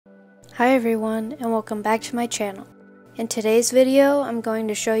Hi everyone, and welcome back to my channel. In today's video, I'm going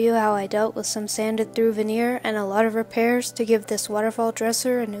to show you how I dealt with some sanded through veneer and a lot of repairs to give this waterfall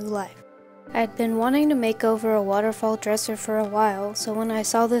dresser a new life. I had been wanting to make over a waterfall dresser for a while, so when I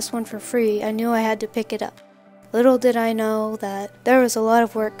saw this one for free, I knew I had to pick it up. Little did I know that there was a lot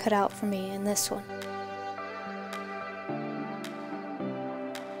of work cut out for me in this one.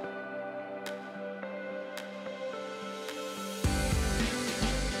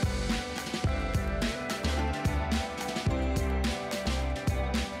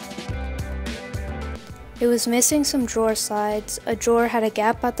 It was missing some drawer sides, a drawer had a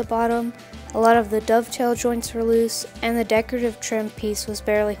gap at the bottom, a lot of the dovetail joints were loose, and the decorative trim piece was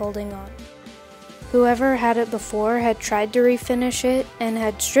barely holding on. Whoever had it before had tried to refinish it and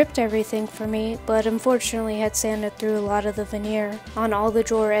had stripped everything for me, but unfortunately had sanded through a lot of the veneer on all the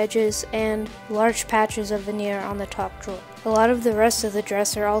drawer edges and large patches of veneer on the top drawer. A lot of the rest of the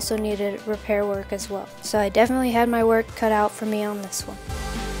dresser also needed repair work as well, so I definitely had my work cut out for me on this one.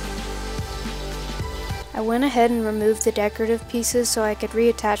 I went ahead and removed the decorative pieces so I could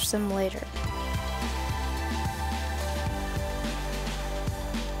reattach them later.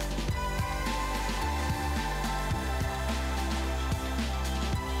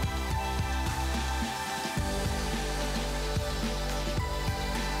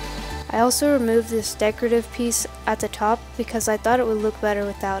 I also removed this decorative piece at the top because I thought it would look better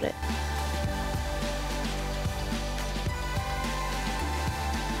without it.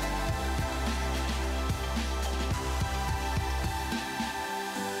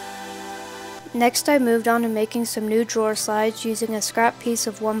 Next, I moved on to making some new drawer slides using a scrap piece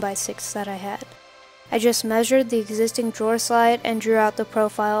of 1x6 that I had. I just measured the existing drawer slide and drew out the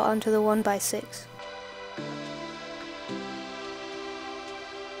profile onto the 1x6.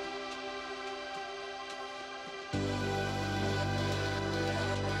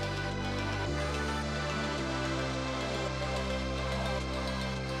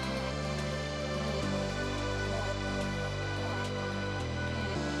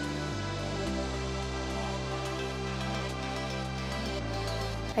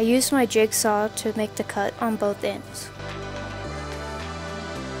 I used my jigsaw to make the cut on both ends.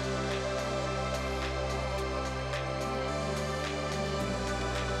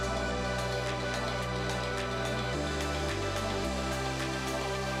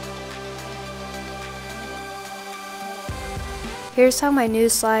 Here's how my new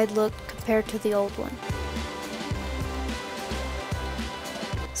slide looked compared to the old one.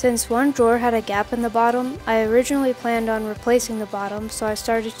 Since one drawer had a gap in the bottom, I originally planned on replacing the bottom, so I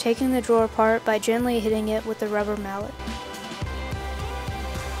started taking the drawer apart by gently hitting it with a rubber mallet.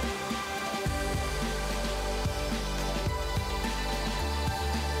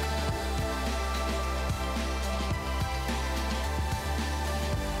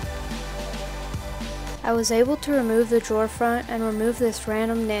 I was able to remove the drawer front and remove this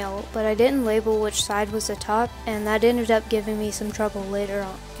random nail, but I didn't label which side was the top, and that ended up giving me some trouble later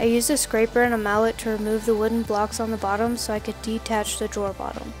on. I used a scraper and a mallet to remove the wooden blocks on the bottom so I could detach the drawer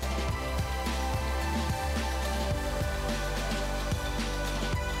bottom.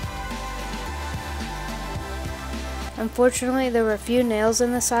 Unfortunately, there were a few nails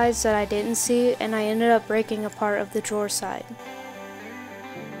in the sides that I didn't see, and I ended up breaking a part of the drawer side.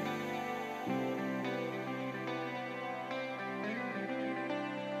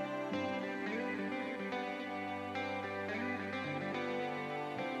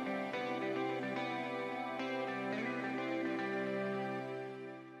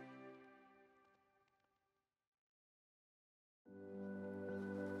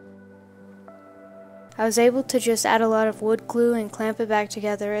 I was able to just add a lot of wood glue and clamp it back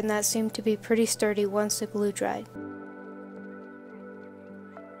together, and that seemed to be pretty sturdy once the glue dried.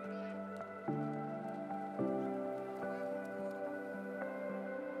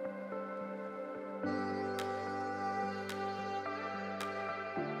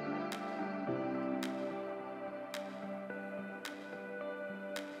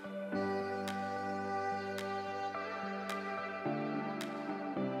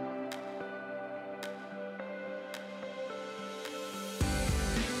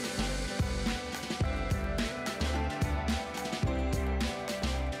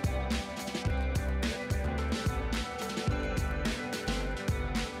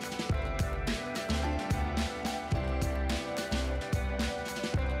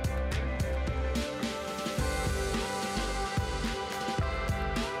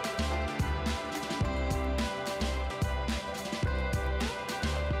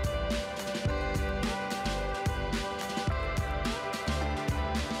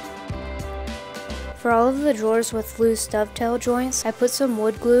 For all of the drawers with loose dovetail joints, I put some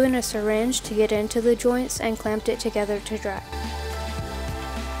wood glue in a syringe to get into the joints and clamped it together to dry.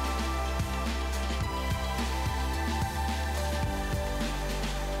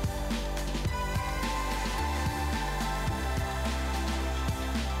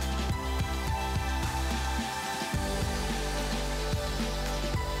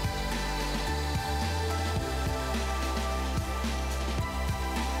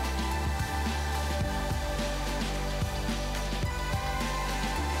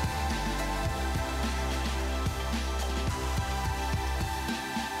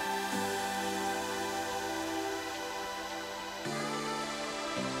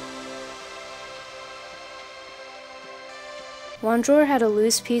 One drawer had a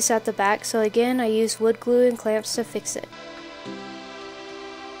loose piece at the back, so again I used wood glue and clamps to fix it.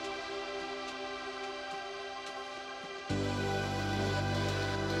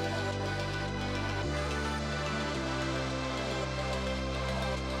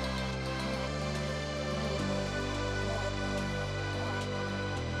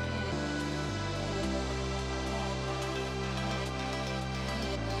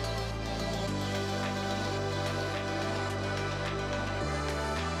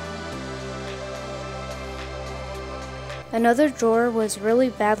 Another drawer was really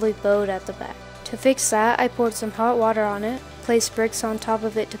badly bowed at the back. To fix that, I poured some hot water on it, placed bricks on top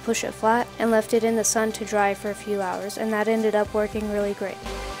of it to push it flat, and left it in the sun to dry for a few hours, and that ended up working really great.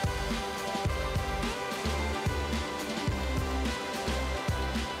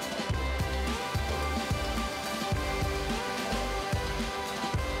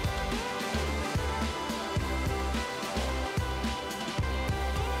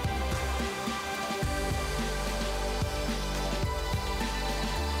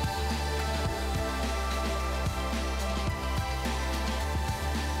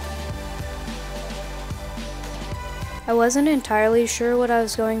 I wasn't entirely sure what I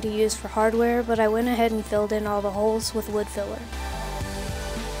was going to use for hardware, but I went ahead and filled in all the holes with wood filler.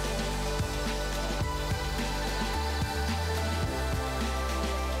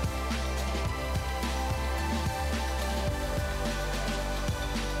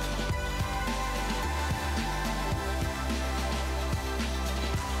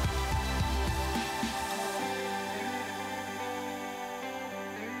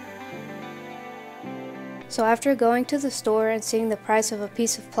 So after going to the store and seeing the price of a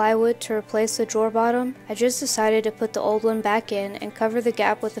piece of plywood to replace the drawer bottom, I just decided to put the old one back in and cover the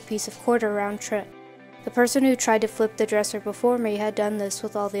gap with a piece of quarter round trim. The person who tried to flip the dresser before me had done this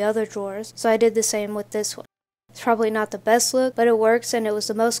with all the other drawers, so I did the same with this one. It's probably not the best look, but it works and it was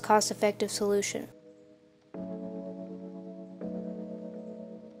the most cost-effective solution.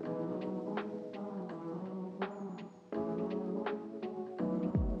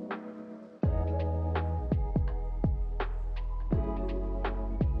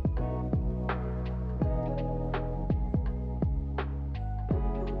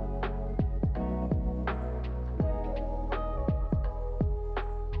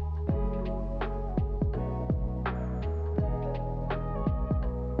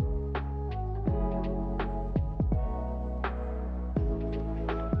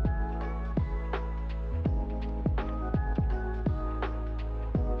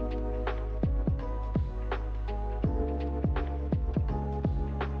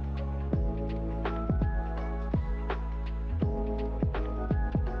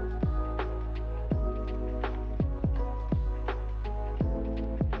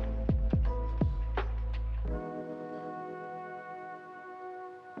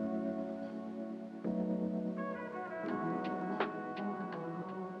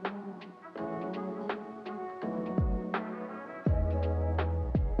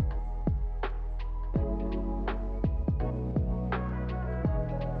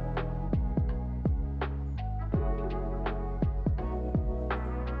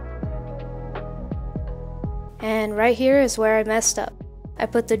 And right here is where I messed up. I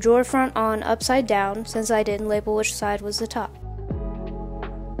put the drawer front on upside down since I didn't label which side was the top.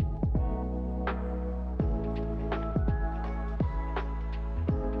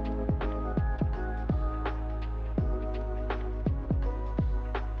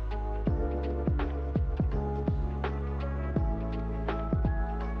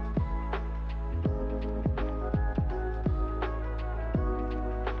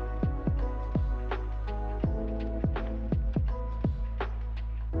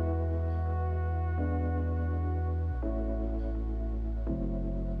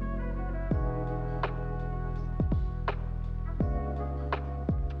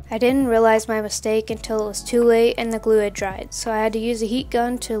 I didn't realize my mistake until it was too late and the glue had dried, so I had to use a heat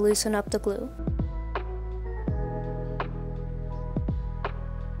gun to loosen up the glue.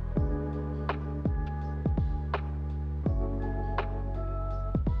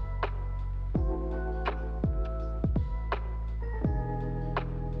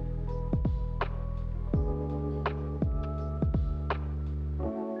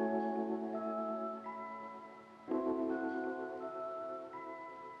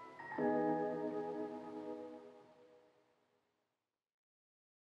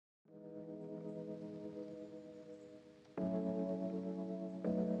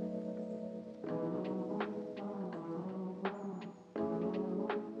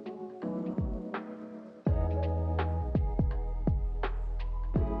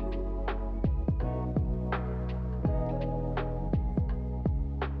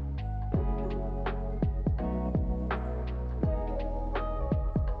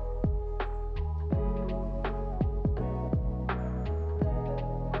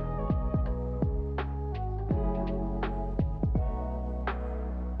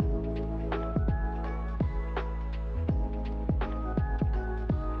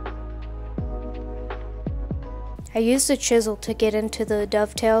 I used a chisel to get into the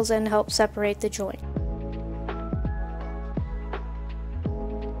dovetails and help separate the joint.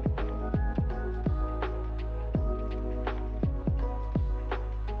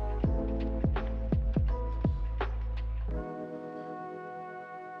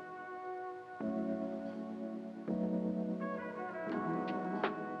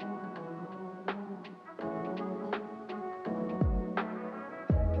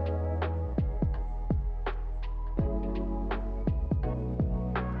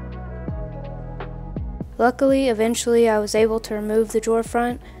 Luckily, eventually I was able to remove the drawer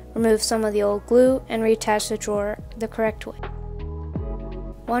front, remove some of the old glue, and reattach the drawer the correct way.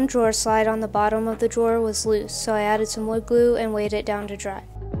 One drawer slide on the bottom of the drawer was loose, so I added some wood glue and weighed it down to dry.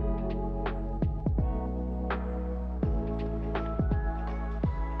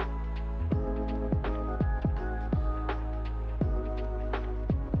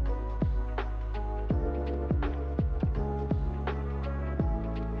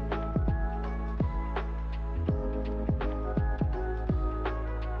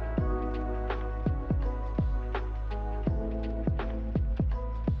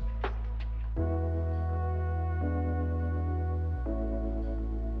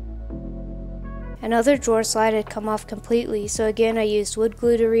 Another drawer slide had come off completely, so again I used wood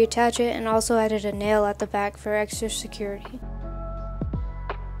glue to reattach it and also added a nail at the back for extra security.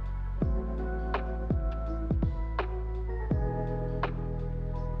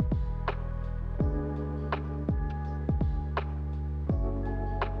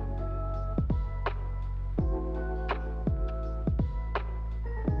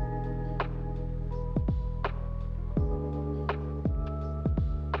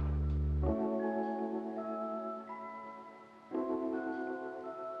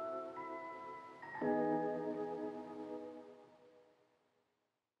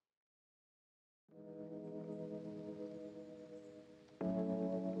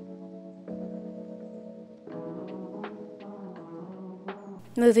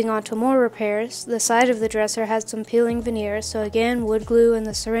 Moving on to more repairs, the side of the dresser had some peeling veneer, so again wood glue and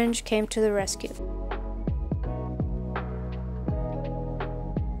the syringe came to the rescue.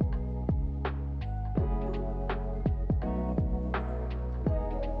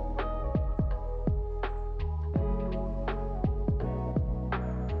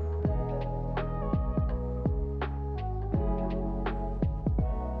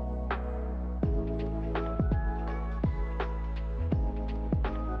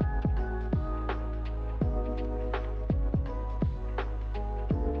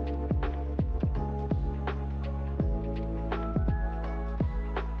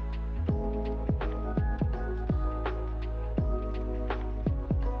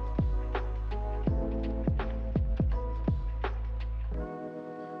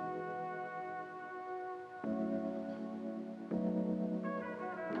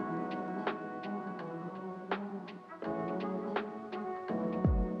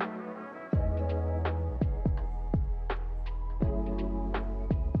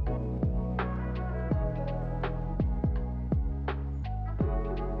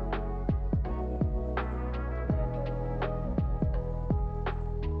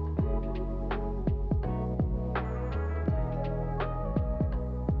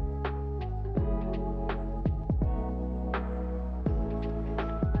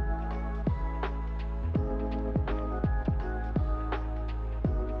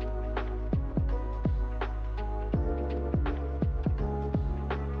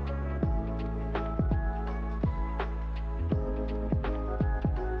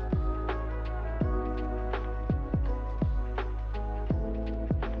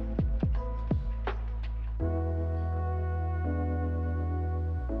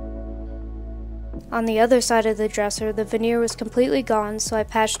 On the other side of the dresser, the veneer was completely gone, so I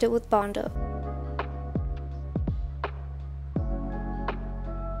patched it with Bondo.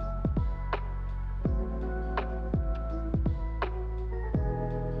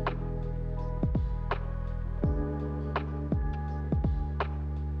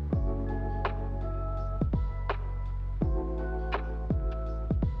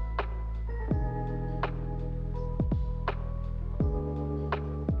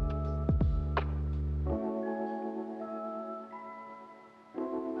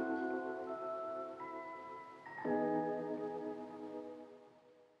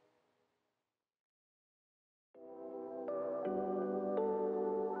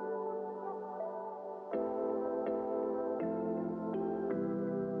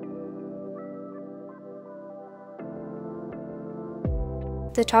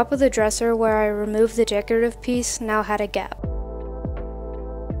 The top of the dresser where I removed the decorative piece now had a gap.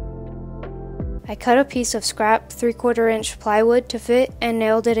 I cut a piece of scrap 3/4 inch plywood to fit and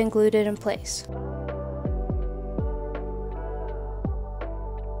nailed it and glued it in place.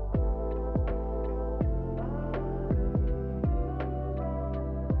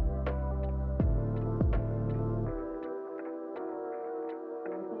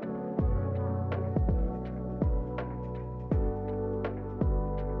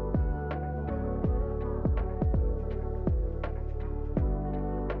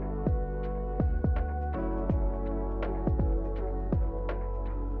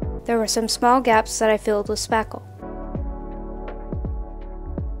 There were some small gaps that I filled with spackle.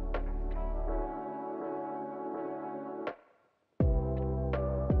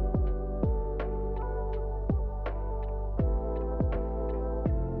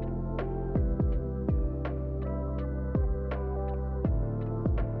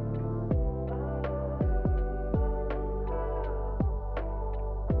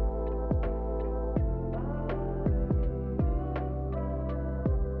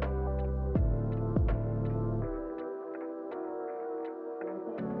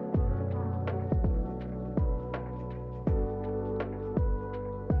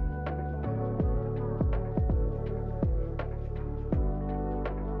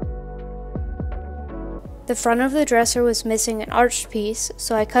 The front of the dresser was missing an arched piece,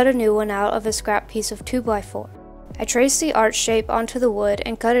 so I cut a new one out of a scrap piece of 2x4. I traced the arch shape onto the wood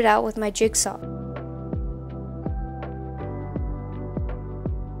and cut it out with my jigsaw.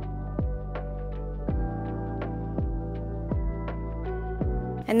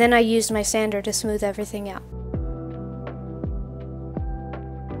 And then I used my sander to smooth everything out.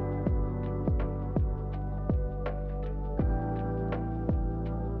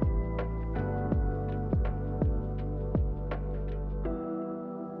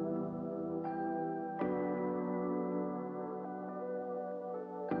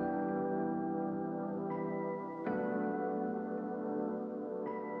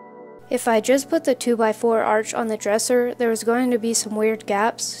 If I just put the 2x4 arch on the dresser, there was going to be some weird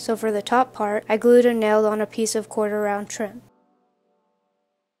gaps, so for the top part, I glued and nailed on a piece of 1/4 round trim.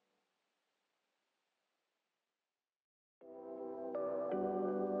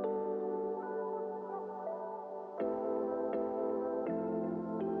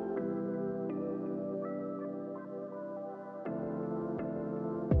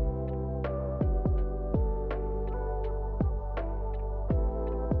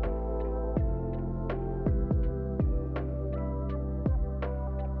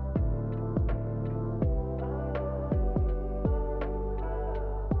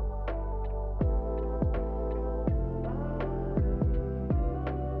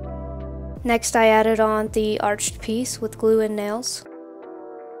 Next, I added on the arched piece with glue and nails.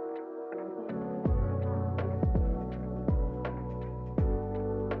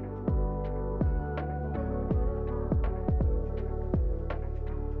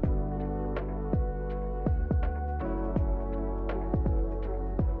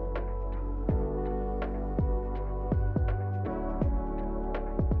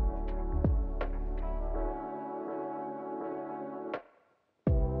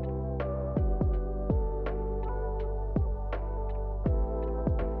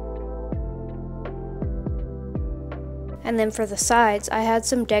 And then for the sides, I had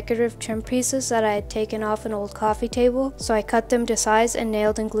some decorative trim pieces that I had taken off an old coffee table, so I cut them to size and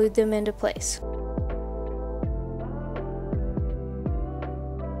nailed and glued them into place.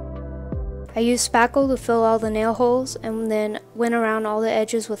 I used spackle to fill all the nail holes and then went around all the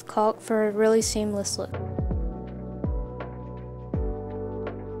edges with caulk for a really seamless look.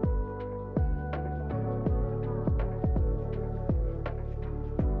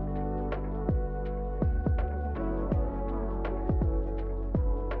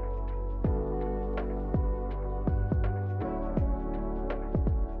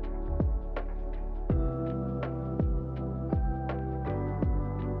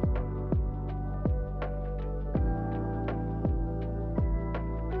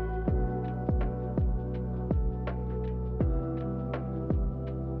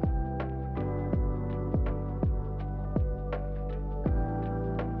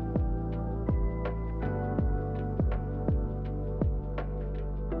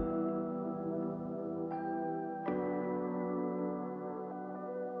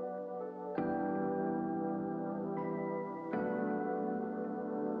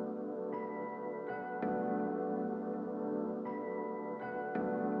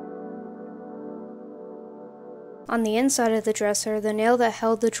 On the inside of the dresser, the nail that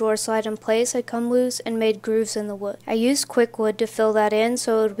held the drawer slide in place had come loose and made grooves in the wood. I used quick wood to fill that in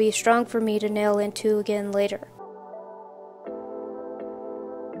so it would be strong for me to nail into again later.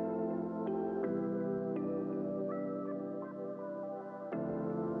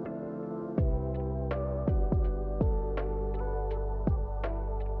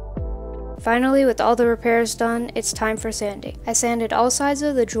 Finally, with all the repairs done, it's time for sanding. I sanded all sides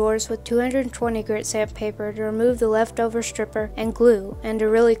of the drawers with 220 grit sandpaper to remove the leftover stripper and glue and to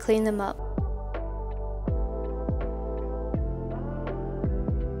really clean them up.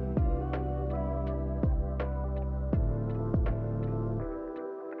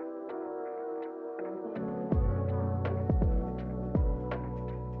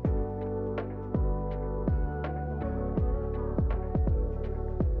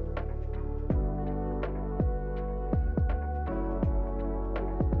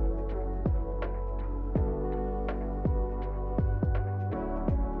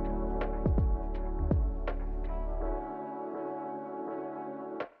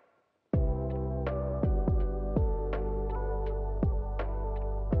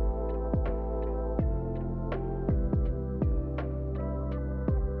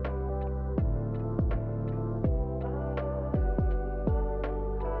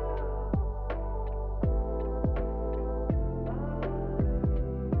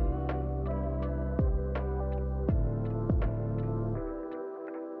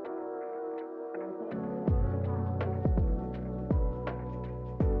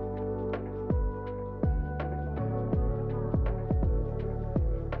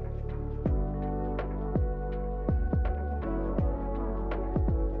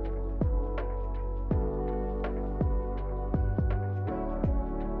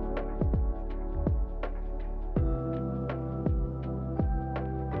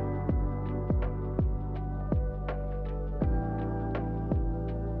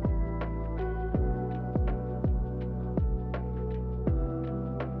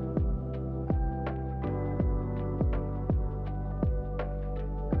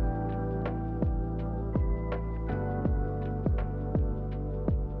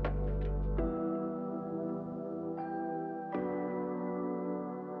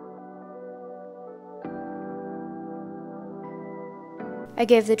 I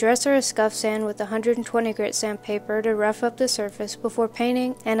gave the dresser a scuff sand with 120 grit sandpaper to rough up the surface before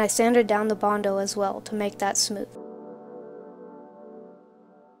painting, and I sanded down the Bondo as well to make that smooth.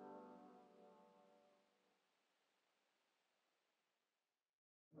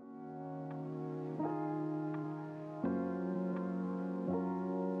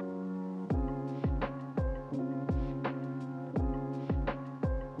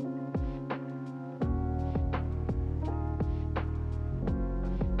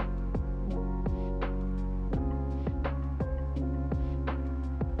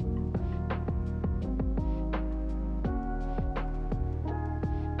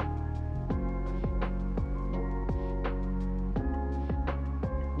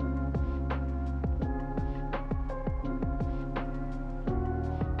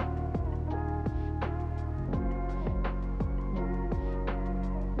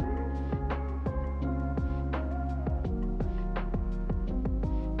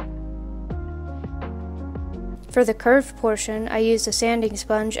 For the curved portion, I used a sanding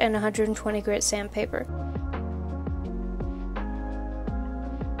sponge and 120 grit sandpaper.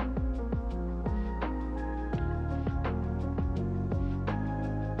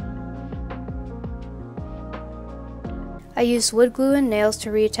 I used wood glue and nails to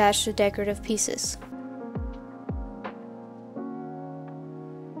reattach the decorative pieces.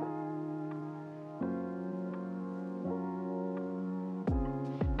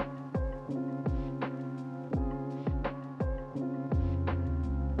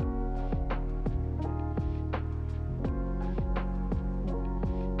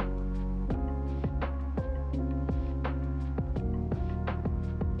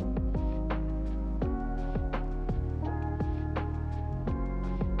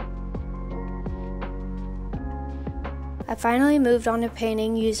 I finally moved on to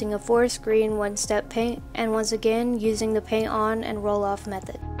painting using a forest green one-step paint, and once again using the paint on and roll off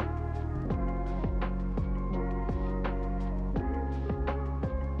method.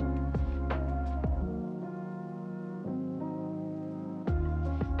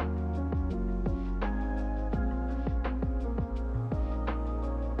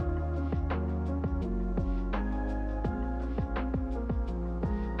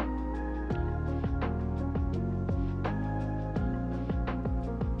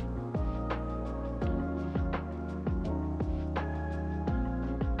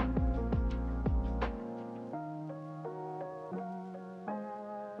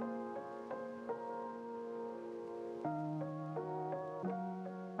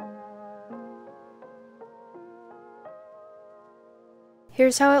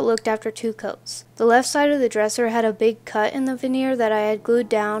 Here's how it looked after 2 coats. The left side of the dresser had a big cut in the veneer that I had glued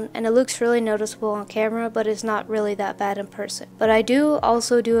down, and it looks really noticeable on camera, but it's not really that bad in person. But I do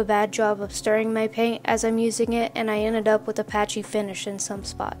also do a bad job of stirring my paint as I'm using it, and I ended up with a patchy finish in some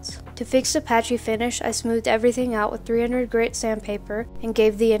spots. To fix the patchy finish, I smoothed everything out with 300 grit sandpaper and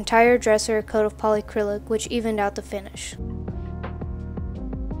gave the entire dresser a coat of polyacrylic, which evened out the finish.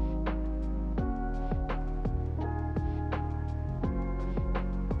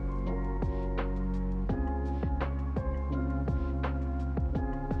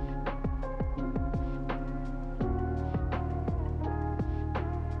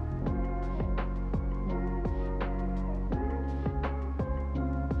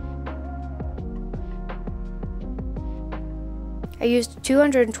 I used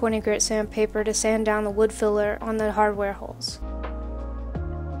 220 grit sandpaper to sand down the wood filler on the hardware holes.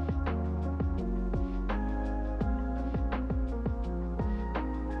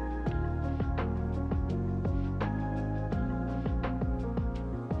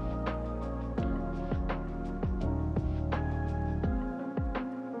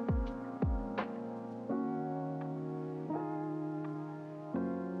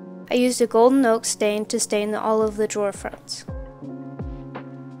 I used a golden oak stain to stain all of the drawer fronts.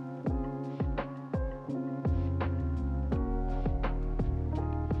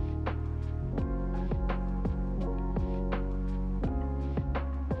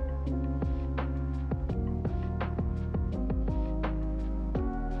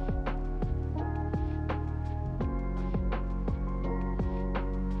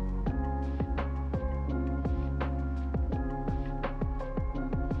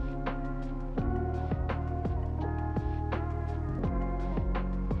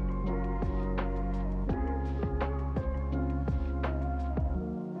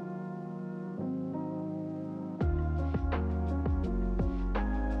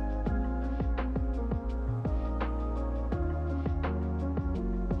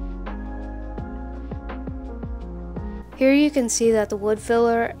 Here you can see that the wood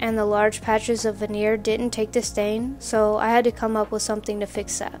filler and the large patches of veneer didn't take the stain, so I had to come up with something to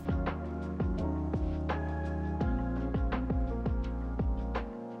fix that.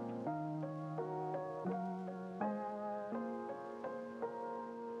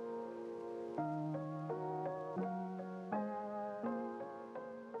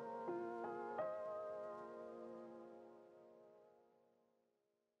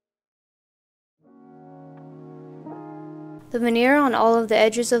 The veneer on all of the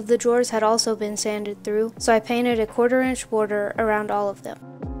edges of the drawers had also been sanded through, so I painted a 1/4 inch border around all of them.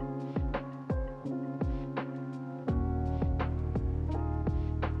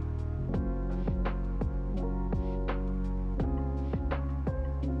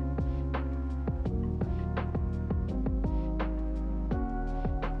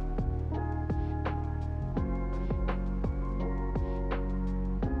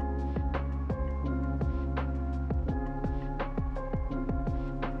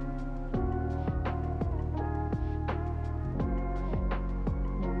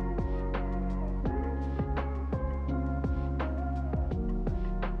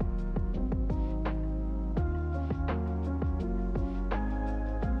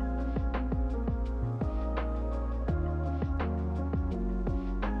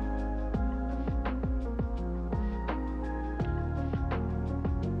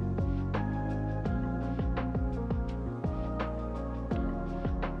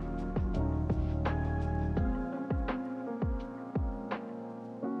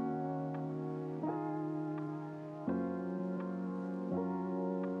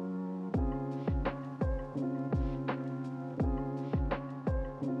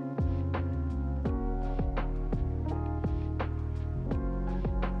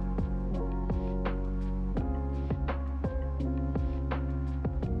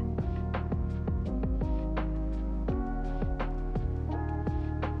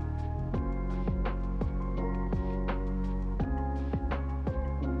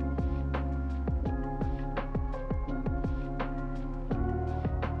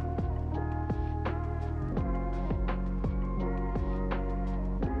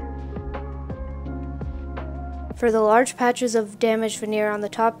 For the large patches of damaged veneer on the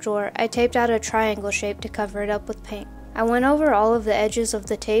top drawer, I taped out a triangle shape to cover it up with paint. I went over all of the edges of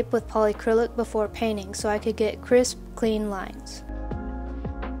the tape with polyacrylic before painting so I could get crisp, clean lines.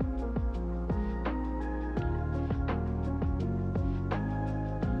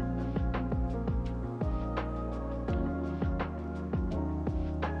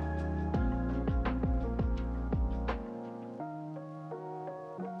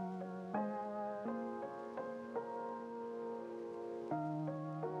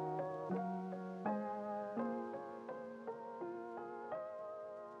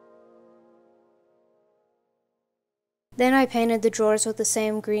 Then I painted the drawers with the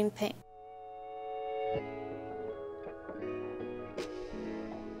same green paint.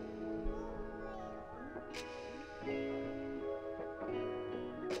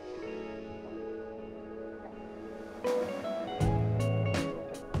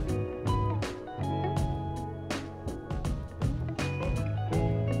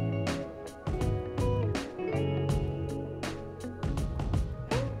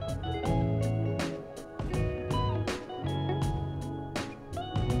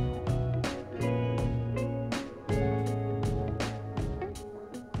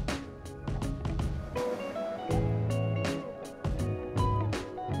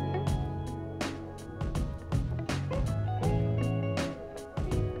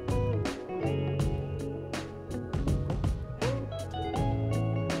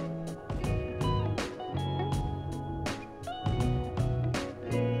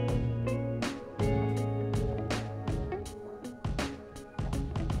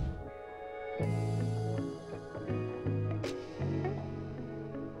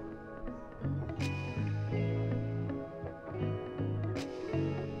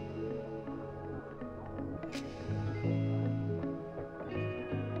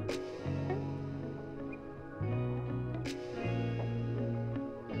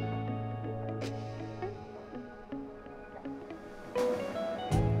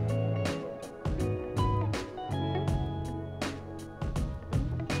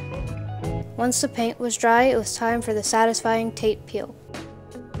 Once the paint was dry, it was time for the satisfying tape peel.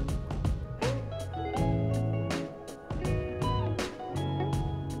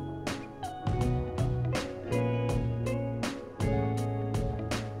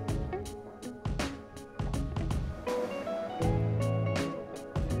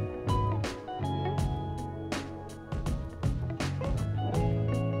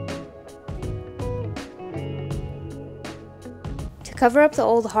 To cover up the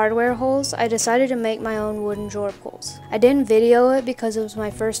old hardware holes, I decided to make my own wooden drawer pulls. I didn't video it because it was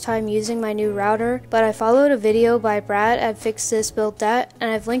my first time using my new router, but I followed a video by Brad at Fix This Build That, and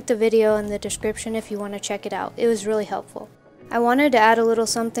I've linked the video in the description if you want to check it out. It was really helpful. I wanted to add a little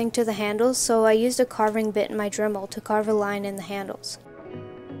something to the handles, so I used a carving bit in my Dremel to carve a line in the handles.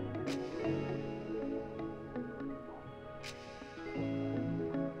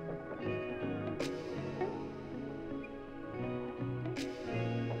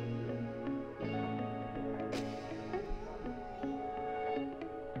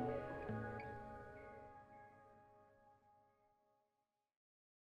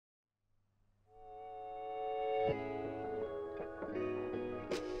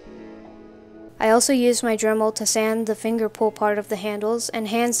 I also used my Dremel to sand the finger pull part of the handles and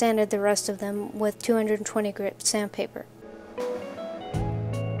hand sanded the rest of them with 220 grit sandpaper.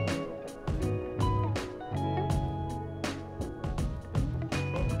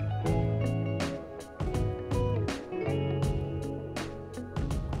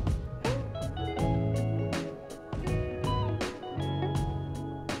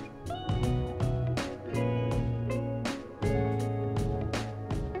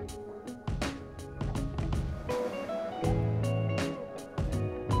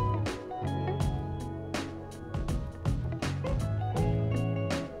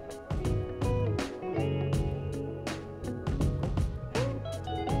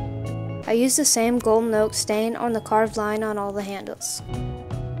 I used the same golden oak stain on the carved line on all the handles.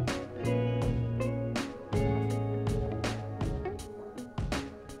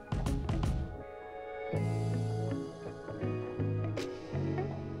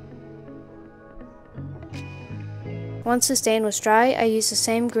 Once the stain was dry, I used the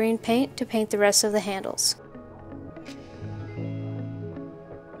same green paint to paint the rest of the handles.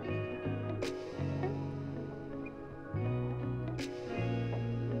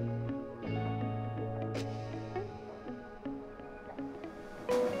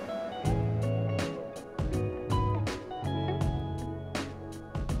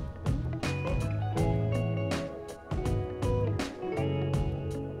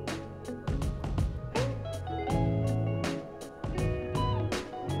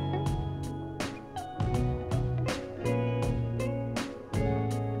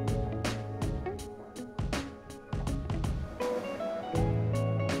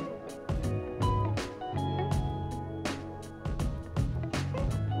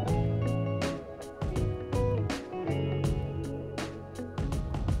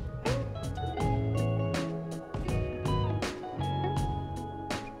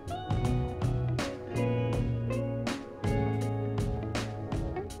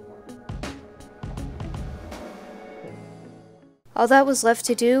 All that was left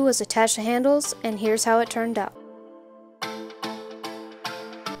to do was attach the handles, and here's how it turned out.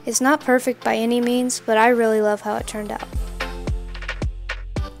 It's not perfect by any means, but I really love how it turned out.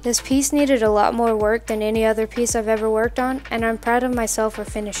 This piece needed a lot more work than any other piece I've ever worked on, and I'm proud of myself for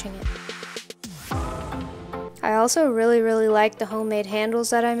finishing it. I also really like the homemade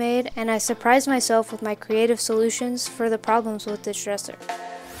handles that I made, and I surprised myself with my creative solutions for the problems with this dresser.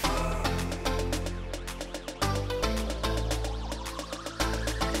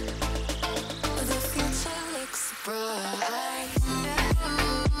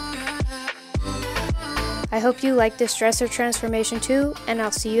 I hope you like this dresser transformation too, and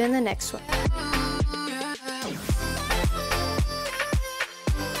I'll see you in the next one.